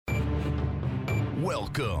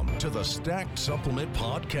Welcome to the Stacked Supplement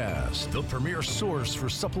Podcast, the premier source for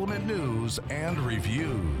supplement news and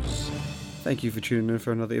reviews. Thank you for tuning in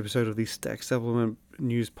for another episode of the Stacked Supplement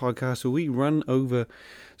News Podcast, where we run over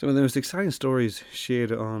some of the most exciting stories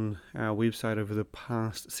shared on our website over the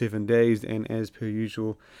past 7 days. And as per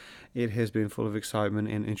usual, it has been full of excitement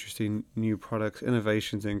and interesting new products,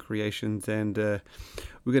 innovations, and creations. And we're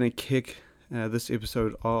going to kick this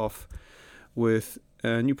episode off with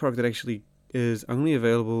a new product that actually is only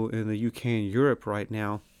available in the UK and Europe right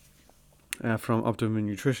now from Optimum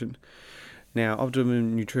Nutrition. Now,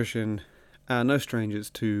 Optimum Nutrition are no strangers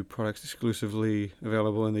to products exclusively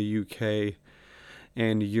available in the UK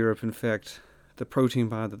and Europe. In fact, the protein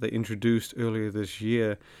bar that they introduced earlier this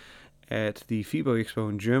year at the FIBO Expo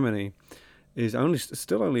in Germany is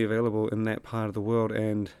still only available in that part of the world,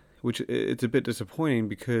 and which it's a bit disappointing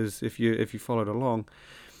because if you followed along,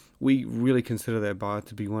 we really consider that bar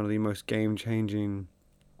to be one of the most game-changing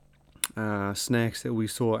snacks that we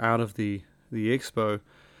saw out of the expo.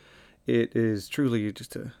 It is truly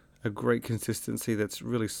just a great consistency that's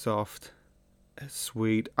really soft,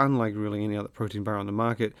 sweet, unlike really any other protein bar on the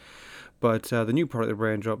market. But the new product the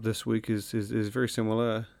brand dropped this week is very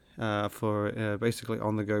similar for basically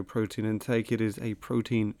on-the-go protein intake. It is a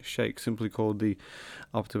protein shake, simply called the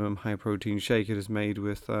Optimum High Protein Shake. It is made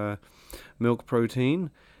with milk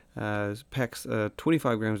protein. Packs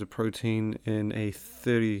 25 grams of protein in a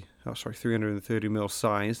 330 ml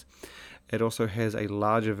size. It also has a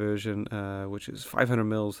larger version, which is 500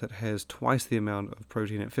 mils, that has twice the amount of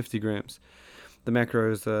protein at 50 grams. The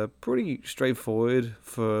macros are pretty straightforward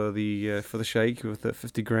for the shake. With the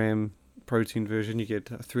 50 gram protein version, you get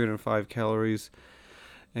 305 calories,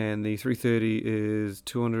 and the 330 is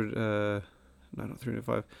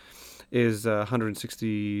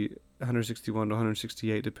 161 to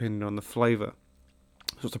 168 depending on the flavor.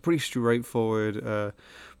 So it's a pretty straightforward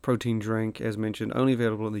protein drink, as mentioned, only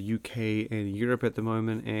available in the UK and Europe at the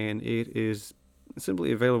moment, and it is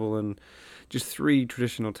simply available in just 3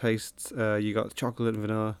 traditional tastes. You got chocolate and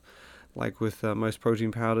vanilla, like with most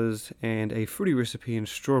protein powders, and a fruity recipe in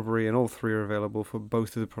strawberry, and all 3 are available for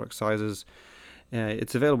both of the product sizes.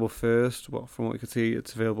 It's available first, from what we can see,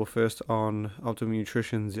 it's available first on Optimum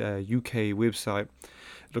Nutrition's UK website.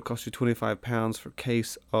 It'll cost you £25 for a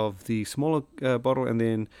case of the smaller bottle, and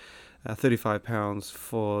then £35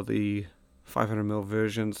 for the 500ml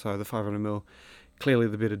version. So the 500ml, clearly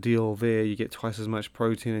the better deal there. You get twice as much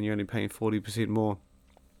protein and you're only paying 40% more.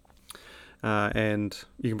 And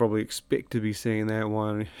you can probably expect to be seeing that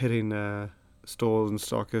one hitting stores and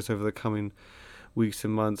stockers over the coming weeks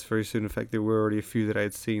and months very soon. In fact, there were already a few that I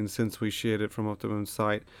had seen since we shared it from Optimum's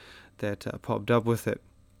site that popped up with it.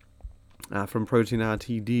 From Protein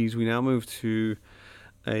RTDs, we now move to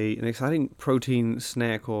an exciting protein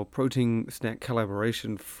snack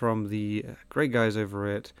collaboration from the great guys over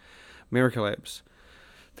at Miracle Labs.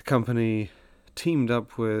 The company teamed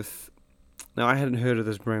up with, now I hadn't heard of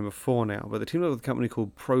this brand before now, but they teamed up with a company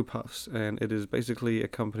called Pro Puffs, and it is basically a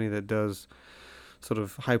company that does sort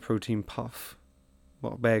of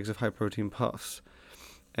bags of high protein puffs.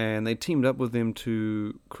 And they teamed up with them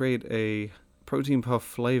to create a protein puff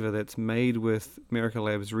flavor that's made with Miracle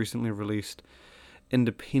Labs' recently released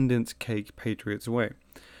Independence Cake Patriots Way.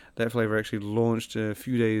 That flavor actually launched a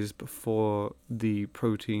few days before the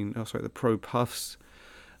Pro Puffs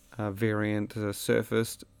variant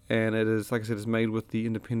surfaced, and it is, like I said, is made with the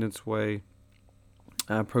Independence Way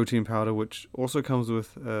protein powder, which also comes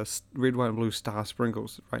with red, white, and blue star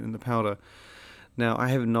sprinkles right in the powder. Now, I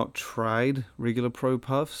have not tried regular Pro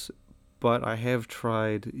Puffs, but I have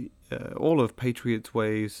tried all of Patriots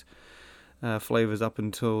Way's flavors up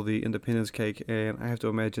until the Independence Cake, and I have to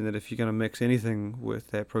imagine that if you're going to mix anything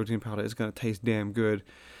with that protein powder, it's going to taste damn good.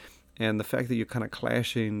 And the fact that you're kind of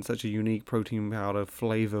clashing such a unique protein powder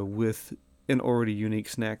flavor with an already unique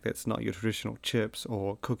snack that's not your traditional chips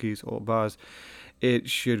or cookies or bars, it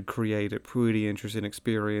should create a pretty interesting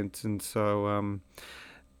experience. And so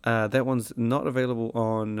that one's not available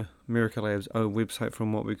on Miracle Labs' own website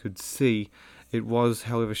from what we could see. It was,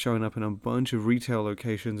 however, showing up in a bunch of retail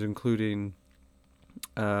locations, including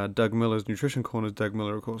Doug Miller's Nutrition Corners. Doug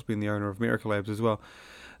Miller, of course, being the owner of Miracle Labs as well.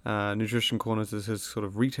 Nutrition Corners is his sort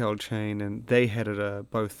of retail chain, and they had it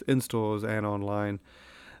both in stores and online.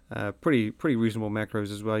 Pretty reasonable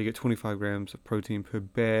macros as well. You get 25 grams of protein per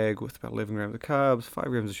bag with about 11 grams of carbs, 5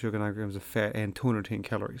 grams of sugar, 9 grams of fat, and 210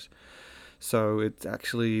 calories. So it's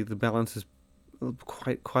actually, the balance is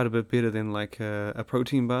quite a bit better than like a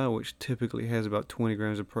protein bar, which typically has about 20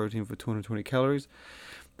 grams of protein for 220 calories.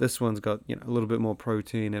 This one's got a little bit more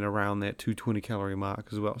protein and around that 220 calorie mark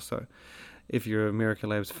as well. So if you're an American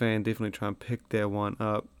Labs fan, definitely try and pick that one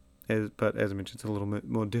up. But as I mentioned, it's a little bit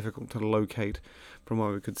more difficult to locate from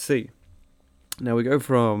what we could see. Now we go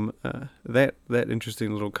from that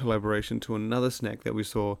interesting little collaboration to another snack that we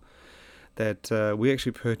saw that we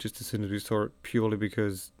actually purchased as soon as we saw it, purely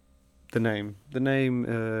because the name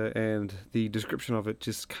and the description of it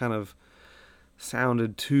just kind of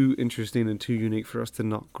sounded too interesting and too unique for us to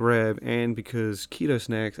not grab, and because keto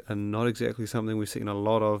snacks are not exactly something we're seeing a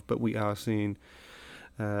lot of, but we are seeing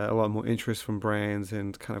a lot more interest from brands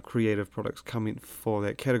and kind of creative products coming for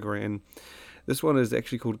that category. And this one is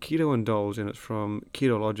actually called Keto Indulge, and it's from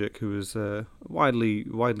Keto Logic, who is a widely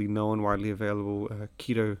known, widely available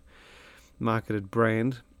keto marketed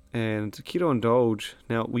brand. And Keto Indulge,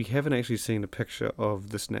 now we haven't actually seen a picture of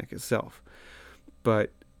the snack itself,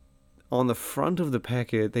 but on the front of the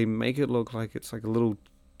packet they make it look like it's like a little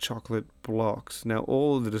chocolate blocks. Now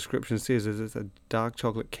all the description says is it's a dark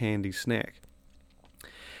chocolate candy snack,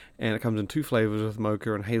 and it comes in 2 flavors with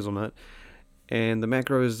mocha and hazelnut. And the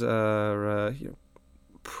macros are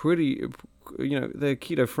pretty, they're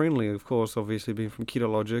keto friendly, of course, obviously being from Keto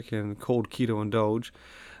Logic and called Keto Indulge.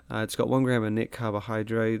 It's got 1 gram of net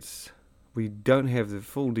carbohydrates. We don't have the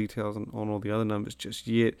full details on all the other numbers just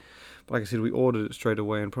yet. But like I said, we ordered it straight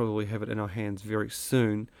away and probably have it in our hands very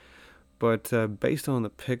soon. But based on the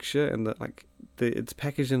picture and it's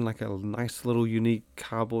packaged in like a nice little unique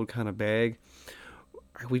cardboard kind of bag,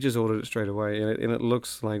 we just ordered it straight away, and it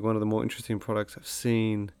looks like one of the more interesting products I've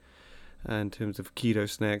seen in terms of keto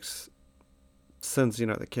snacks since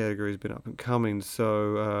the category's been up and coming.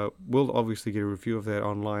 So we'll obviously get a review of that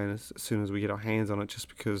online as soon as we get our hands on it, just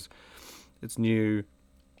because it's new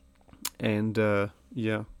and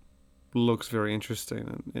looks very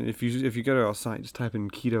interesting. And if you go to our site, just type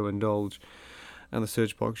in Keto Indulge in the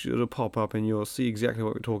search box, it'll pop up and you'll see exactly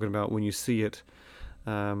what we're talking about when you see it.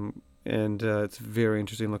 And it's a very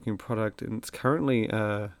interesting looking product, and it's currently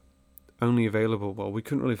only available, well, we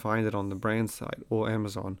couldn't really find it on the brand site or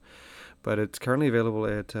Amazon, but it's currently available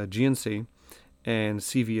at GNC and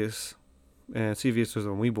CVS, and CVS was the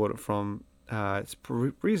one we bought it from. It's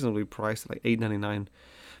reasonably priced, like $8.99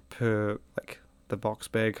 per the box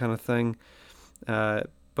bag kind of thing, but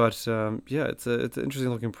it's an interesting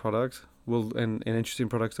looking product. And interesting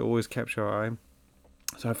products always capture our eye.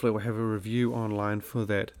 So hopefully we'll have a review online for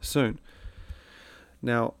that soon.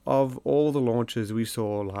 Now, of all the launches we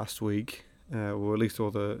saw last week, or at least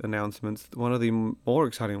all the announcements, one of the more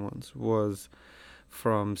exciting ones was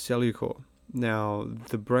from Cellucor. Now,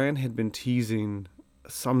 the brand had been teasing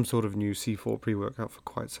some sort of new C4 pre-workout for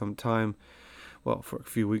quite some time, well, for a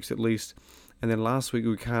few weeks at least. And then last week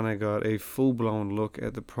we kind of got a full-blown look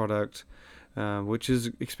at the product, which is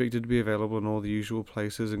expected to be available in all the usual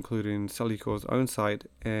places, including Cellucor's own site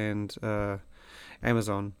and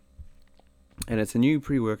Amazon. And it's a new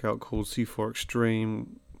pre-workout called C4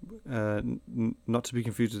 Extreme, not to be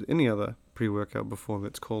confused with any other pre-workout before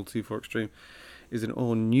that's called C4 Extreme. Is an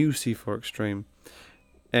all new C4 Extreme,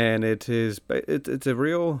 and it's a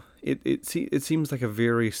real. It seems like a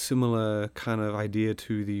very similar kind of idea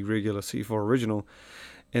to the regular C4 Original,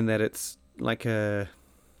 in that it's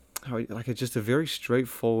just a very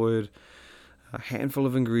straightforward handful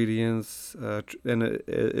of ingredients, and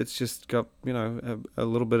it's just got a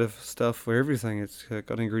little bit of stuff for everything. It's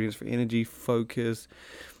got ingredients for energy, focus,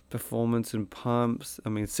 performance, and pumps.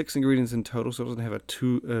 6 ingredients in total, so it doesn't have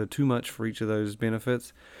too much for each of those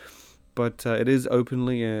benefits. But it is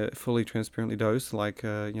openly, fully transparently dosed, like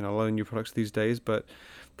a lot of new products these days. But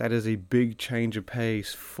that is a big change of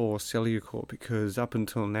pace for Cellucor, because up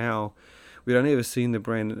until now, we'd only ever seen the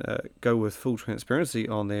brand go with full transparency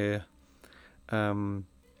on their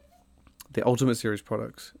Ultimate Series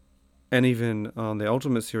products, and even on the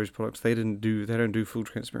Ultimate Series products, they don't do full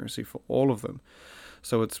transparency for all of them.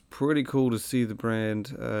 So it's pretty cool to see the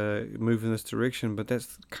brand move in this direction. But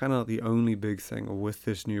that's kind of the only big thing with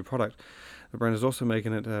this new product. The brand is also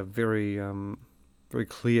making it very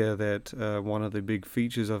clear that one of the big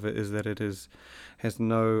features of it is that it has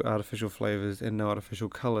no artificial flavors and no artificial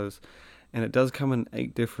colors. And it does come in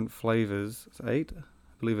 8 different flavors. It's 8? I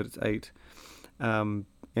believe it's 8. And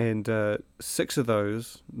 6 of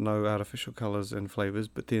those, no artificial colors and flavors,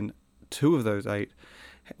 but then 2 of those 8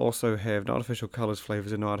 also have no artificial colors,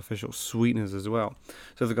 flavors, and no artificial sweeteners as well.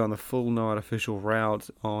 So they've gone the full no artificial route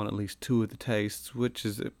on at least 2 of the tastes, which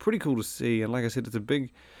is pretty cool to see. And like I said, it's a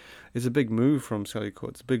big move from Cellucor.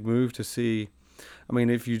 It's a big move to see.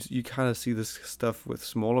 If you kind of see this stuff with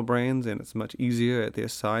smaller brands, and it's much easier at their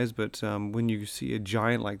size, but when you see a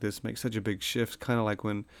giant like this make such a big shift, kind of like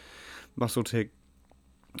when MuscleTech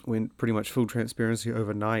went pretty much full transparency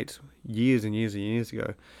overnight years and years and years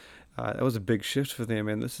ago, That was a big shift for them,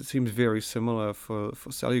 and this seems very similar for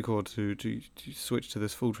Cellucor to switch to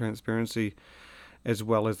this full transparency as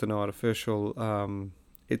well as the no artificial.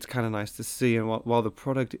 It's kind of nice to see, and while the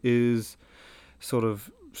product is sort of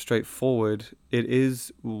straightforward, it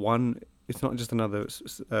is one. It's not just another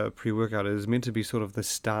pre-workout. It is meant to be sort of the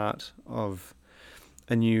start of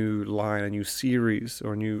a new line, a new series,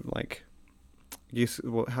 or a new, like, yes,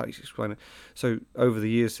 well, how do you explain it? So over the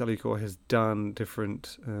years, Cellucor has done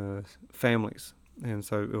different families, and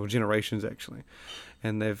or generations actually,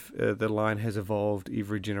 and the line has evolved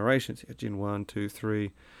every generation. So Gen 1, 2,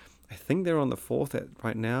 3. I think they're on the 4th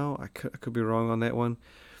right now. I could be wrong on that one.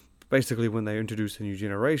 Basically, when they introduce a new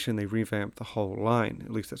generation, they revamp the whole line.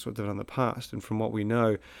 At least that's what they've done in the past. And from what we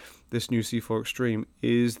know, this new C4 Extreme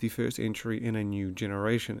is the first entry in a new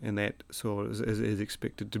generation, and that sort of is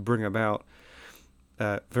expected to bring about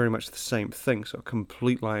very much the same thing. So a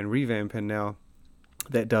complete line revamp, and now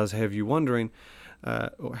that does have you wondering,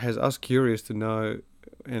 or has us curious to know,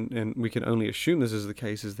 and we can only assume this is the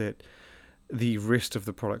case, is that the rest of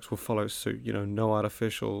the products will follow suit. No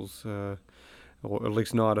artificials, or at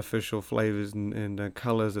least no artificial flavors and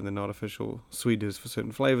colors, and then artificial sweeteners for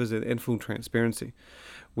certain flavors, and full transparency,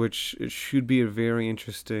 which it should be a very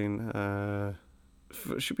interesting.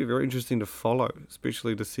 Should be very interesting to follow,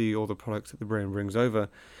 especially to see all the products that the brand brings over,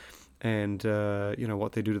 and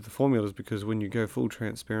what they do to the formulas. Because when you go full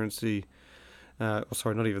transparency,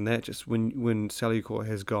 not even that, just when Cellucor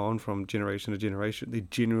has gone from generation to generation, they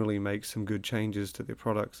generally make some good changes to their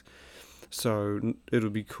products. So it'll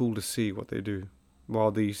be cool to see what they do.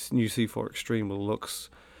 While the new C4 Extreme looks,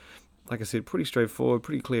 like I said, pretty straightforward,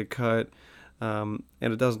 pretty clear cut, and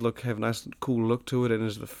it does have a nice, cool look to it, and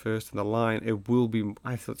is the first in the line. It will be.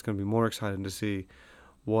 I feel it's going to be more exciting to see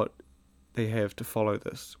what they have to follow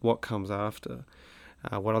this, what comes after,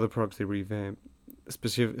 what other products they revamp,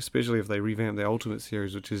 especially if they revamp the Ultimate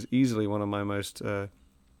Series, which is easily one of my the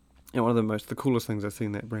coolest things I've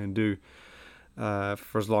seen that brand do.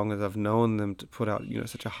 For as long as I've known them, to put out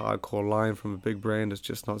such a hardcore line from a big brand is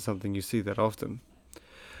just not something you see that often.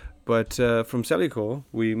 But from Cellucor,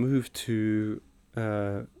 we move to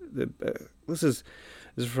this is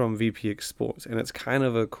from VPX Sports, and it's kind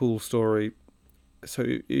of a cool story. So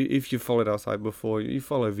if you followed our site before, you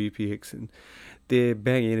follow VPX, and their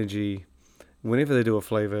Bang Energy, whenever they do a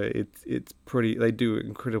flavor, it's pretty. They do an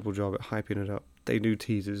incredible job at hyping it up. They do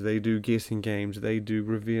teasers, they do guessing games, they do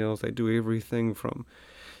reveals, they do everything from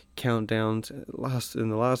countdowns.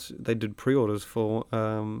 They did pre-orders for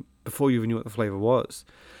before you even knew what the flavor was.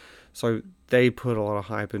 So they put a lot of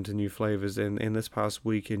hype into new flavors, and this past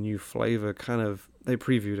week a new flavor they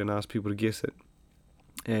previewed and asked people to guess it.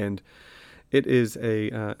 And it is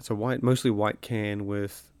it's a mostly white can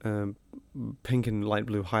with pink and light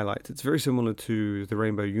blue highlights. It's very similar to the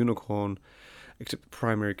Rainbow Unicorn, except the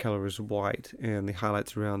primary color is white, and the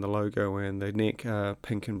highlights around the logo and the neck are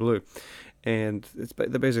pink and blue. And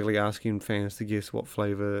they're basically asking fans to guess what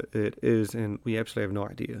flavor it is, and we absolutely have no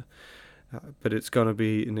idea. But it's going to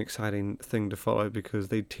be an exciting thing to follow, because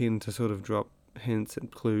they tend to sort of drop hints and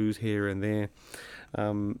clues here and there.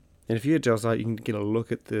 And if you head to our site, you can get a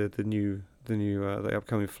look at the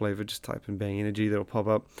upcoming flavor. Just type in Bang Energy, that'll pop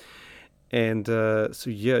up. And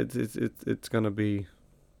it's going to be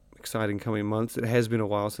exciting coming months. It has been a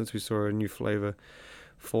while since we saw a new flavor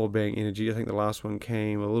for Bang Energy. I think the last one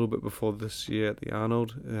came a little bit before this year at the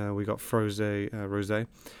Arnold. We got Rosé.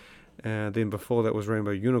 Then before that was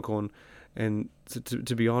Rainbow Unicorn. And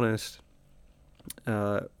to be honest,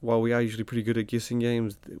 while we are usually pretty good at guessing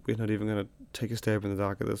games, we're not even going to take a stab in the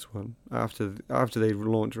dark at this one. After they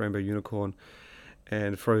launched Rainbow Unicorn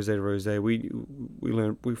and Rosé,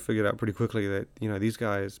 we figured out pretty quickly that these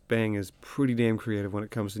guys, Bang, is pretty damn creative when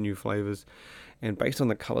it comes to new flavors, and based on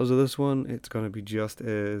the colors of this one, it's going to be just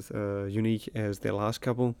as unique as their last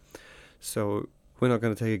couple. So we're not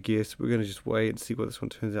going to take a guess. We're going to just wait and see what this one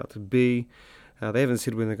turns out to be. They haven't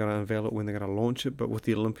said when they're going to unveil it, when they're going to launch it, but with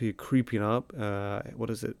the Olympia creeping up, what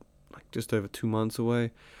is it, like just over 2 months away,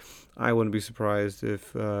 I wouldn't be surprised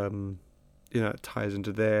if it ties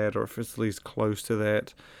into that, or if it's at least close to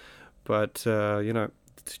that. But to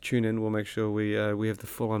tune in, we'll make sure we have the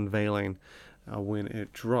full unveiling when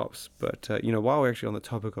it drops. But while we're actually on the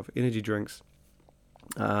topic of energy drinks,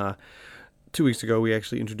 2 weeks ago we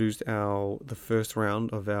actually introduced the first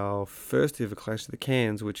round of our first ever Clash of the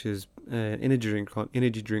Cans, which is an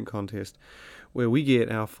energy drink contest, where we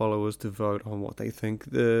get our followers to vote on what they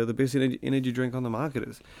think the best energy drink on the market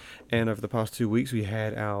is. And over the past 2 weeks, we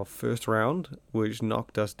had our first round, which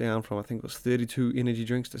knocked us down from, I think it was 32 energy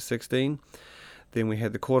drinks to 16. Then we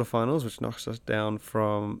had the quarterfinals, which knocks us down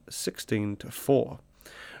from 16 to 4.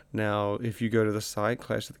 Now, if you go to the site,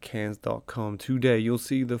 clashofthecans.com today, you'll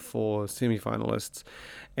see the 4 semi-finalists,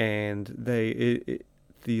 and the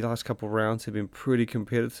last couple of rounds have been pretty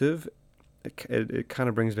competitive. It kind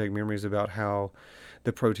of brings back memories about how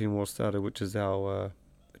the Protein War started, which is our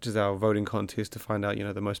voting contest to find out,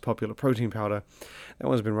 the most popular protein powder. That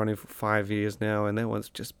one's been running for 5 years now, and that one's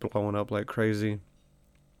just blowing up like crazy.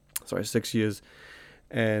 6 years.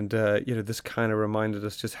 And, this kind of reminded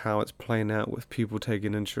us just how it's playing out with people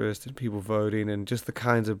taking interest and people voting, and just the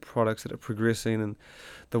kinds of products that are progressing, and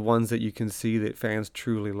the ones that you can see that fans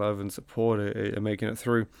truly love and support are making it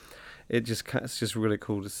through. It's just really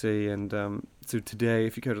cool to see. And so today,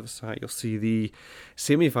 if you go to the site, you'll see the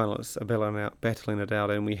semi-finalists are battling it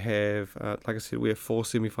out. And we have, like I said, we have 4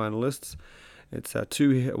 semi-finalists. It's a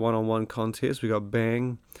 2 one-on-one contest. We got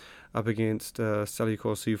Bang up against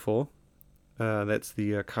Cellucor C4. That's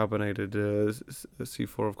the carbonated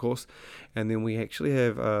C4, of course. And then we actually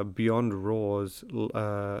have Beyond Raw's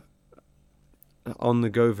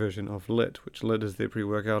on-the-go version of Lit, which Lit is their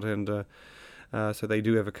pre-workout, and so they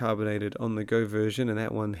do have a carbonated on-the-go version, and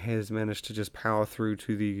that one has managed to just power through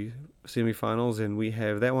to the semi-finals. And we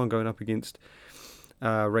have that one going up against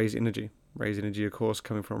Raze Energy. Raze Energy, of course,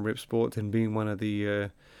 coming from Rep Sports and being one of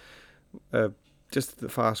the just the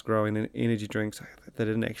fast-growing energy drinks that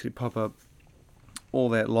didn't actually pop up all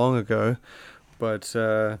that long ago. But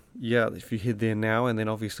if you head there now, and then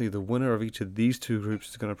obviously the winner of each of these 2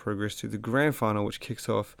 groups is going to progress to the grand final, which kicks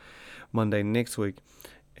off Monday next week.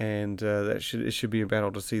 And it should be a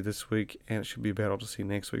battle to see this week, and it should be a battle to see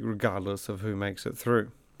next week, regardless of who makes it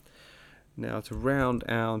through. Now, to round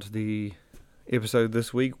out the episode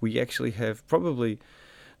this week, we actually have one of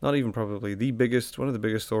the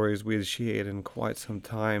biggest stories we've shared in quite some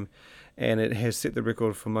time, and it has set the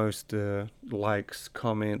record for most likes,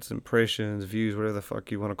 comments, impressions, views, whatever the fuck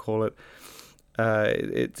you want to call it.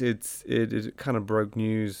 It kind of broke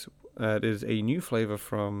news. It is a new flavor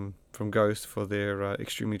from Ghost for their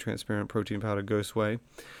extremely transparent protein powder, Ghost Whey.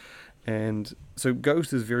 And so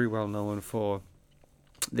Ghost is very well known for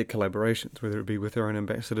their collaborations, whether it be with their own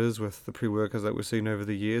ambassadors, with the pre-workouts that we've seen over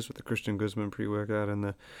the years, with the Christian Guzman pre-workout and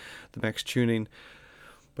the Max Tuning.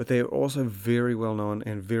 But they are also very well known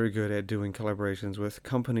and very good at doing collaborations with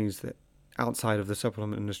companies that outside of the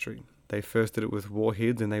supplement industry. They first did it with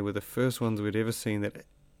Warheads, and they were the first ones we'd ever seen that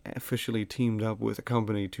officially teamed up with a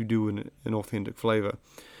company to do an authentic flavor.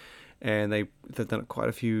 And they've done quite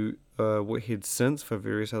a few Warheads since for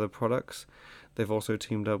various other products. They've also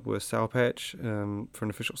teamed up with Sour Patch for an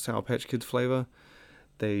official Sour Patch Kids flavor.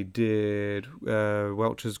 They did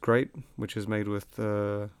Welch's Grape, which is made with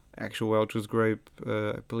actual Welch's Grape,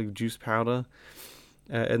 I believe, juice powder.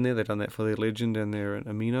 And they've done that for their Legend and their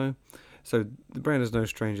Amino. So the brand is no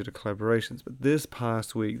stranger to collaborations. But this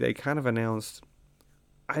past week, they kind of announced,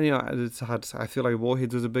 it's hard to say. I feel like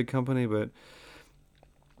Warheads is a big company, but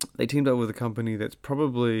they teamed up with a company that's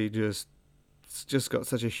probably just got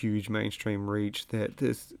such a huge mainstream reach that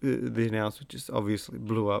the announcement just obviously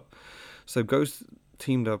blew up. So Ghost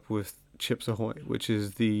teamed up with Chips Ahoy, which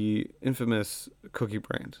is the infamous cookie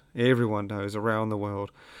brand everyone knows around the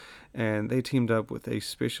world, and they teamed up with them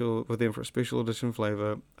for a special edition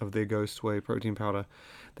flavor of their Ghost Whey protein powder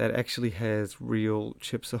that actually has real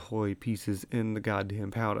Chips Ahoy pieces in the goddamn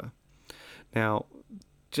powder. Now,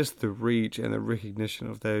 just the reach and the recognition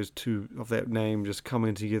of that name just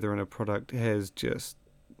coming together in a product has just,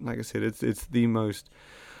 like I said, it's the most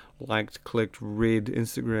liked, clicked, read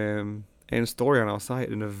Instagram and story on our site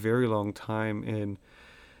in a very long time. And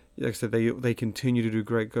like I said, they continue to do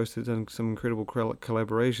great. Ghost has done some incredible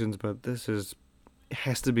collaborations, but this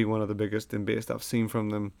has to be one of the biggest and best I've seen from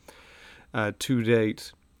them to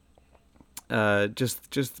date.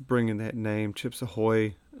 Just bringing that name, Chips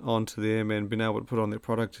Ahoy, onto them and being able to put on their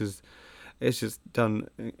product it's just done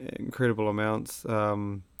incredible amounts.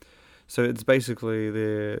 So it's basically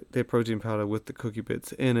their protein powder with the cookie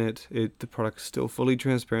bits in it. The product is still fully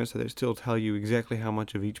transparent, so they still tell you exactly how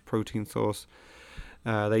much of each protein source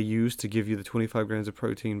they use to give you the 25 grams of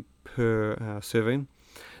protein per serving.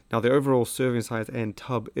 Now, the overall serving size and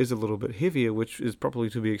tub is a little bit heavier, which is probably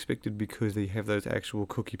to be expected because they have those actual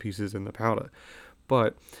cookie pieces in the powder.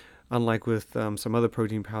 But unlike with some other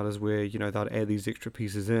protein powders where, they'll add these extra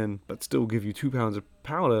pieces in, but still give you 2 pounds of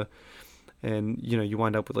powder, and, you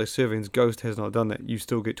wind up with less servings, Ghost has not done that. You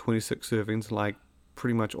still get 26 servings, like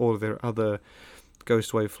pretty much all of their other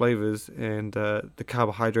Ghost Whey flavors, and the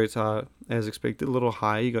carbohydrates are, as expected, a little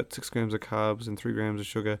high. You got 6 grams of carbs and 3 grams of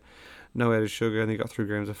sugar, no added sugar, and you got 3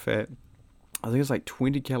 grams of fat. I think it's like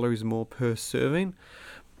 20 calories more per serving,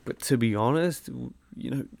 but to be honest,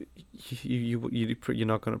 you're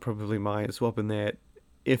not going to probably mind swapping that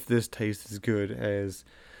if this tastes as good as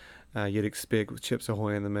you'd expect with Chips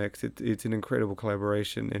Ahoy in the mix, it's an incredible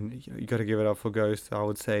collaboration, and you got to give it up for Ghost. I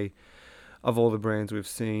would say, of all the brands we've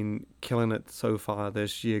seen killing it so far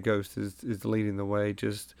this year, Ghost is leading the way.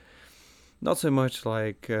 Just not so much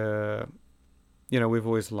like, we've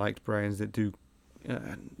always liked brands that do,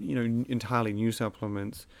 entirely new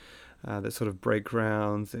supplements that sort of break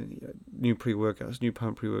grounds, and new pre-workouts, new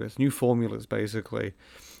pump pre-workouts, new formulas, basically.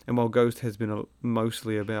 And while Ghost has been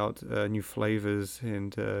mostly about new flavors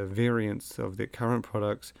and variants of their current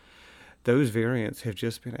products, those variants have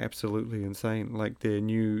just been absolutely insane. Like their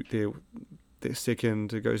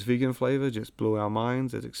second Ghost vegan flavor just blew our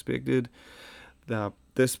minds as expected.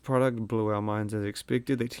 This product blew our minds as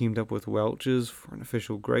expected. They teamed up with Welch's for an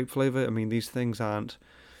official grape flavor. I mean, these things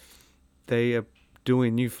they are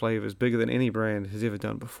doing new flavors bigger than any brand has ever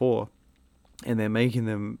done before. And they're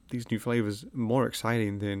making these new flavors, more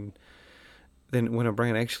exciting than when a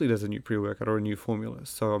brand actually does a new pre-workout or a new formula.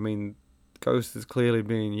 So, I mean, Ghost has clearly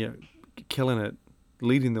been, killing it,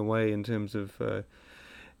 leading the way in terms of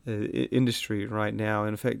industry right now.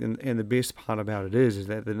 In fact, and the best part about it is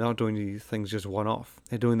that they're not doing these things just one-off.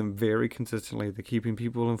 They're doing them very consistently. They're keeping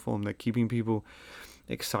people informed. They're keeping people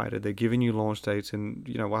excited. They're giving you launch dates, and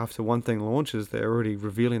after one thing launches, they're already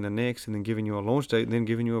revealing the next, and then giving you a launch date, and then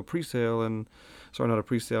giving you a pre-sale, and not a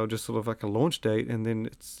pre-sale, just sort of like a launch date, and then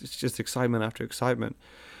it's just excitement after excitement.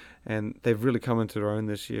 And they've really come into their own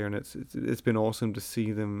this year, and it's been awesome to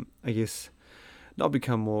see them, I guess, not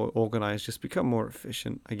become more organized, just become more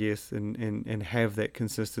efficient, I guess, and have that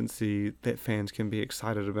consistency that fans can be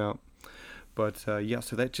excited about. But so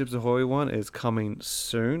that Chips Ahoy one is coming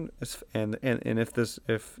soon, and if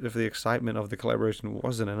the excitement of the collaboration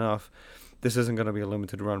wasn't enough, this isn't going to be a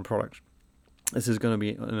limited run product. This is going to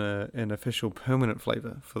be an official permanent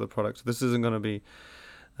flavor for the product. So this isn't going to be,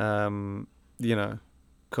 gone.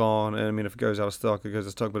 And I mean, if it goes out of stock, it goes out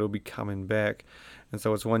of stock, but it'll be coming back. And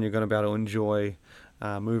so it's one you're going to be able to enjoy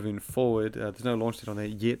moving forward. There's no launch date on that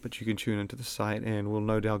yet, but you can tune into the site and we'll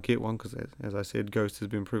no doubt get one because, as I said, Ghost has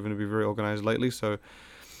been proven to be very organized lately. So,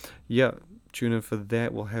 tune in for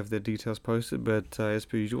that. We'll have the details posted. But as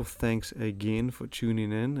per usual, thanks again for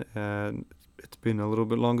tuning in. It's been a little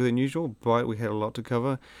bit longer than usual, but we had a lot to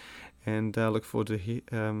cover. And look forward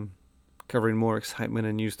to covering more excitement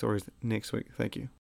and news stories next week. Thank you.